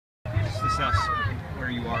assess where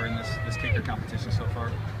you are in this kicker competition so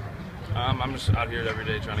far? I'm just out here every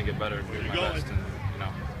day trying to get better, doing my best, and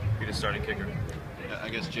be the starting kicker. I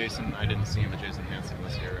guess Jason, I didn't see him, but Jason Hansen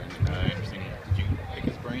was here, and interesting. Did you pick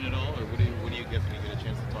his brain at all, or what do you get when you get a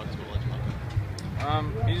chance to talk to a legend like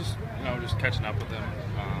that? You just catching up with him,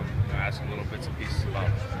 asking little bits and pieces about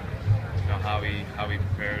how he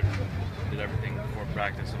prepared and did everything before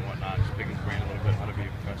practice and whatnot. Just picking his brain a little bit how to be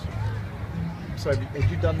a professional. So have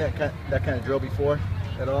you done that kind of drill before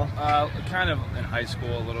at all? Kind of in high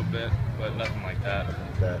school a little bit, but nothing like that.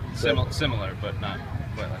 Similar, but not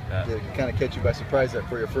quite like that. Did it kind of catch you by surprise that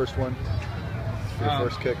for your first one? For your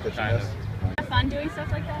first kick that you missed? Fun doing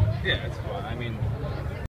stuff like that? Yeah, it's fun. I mean,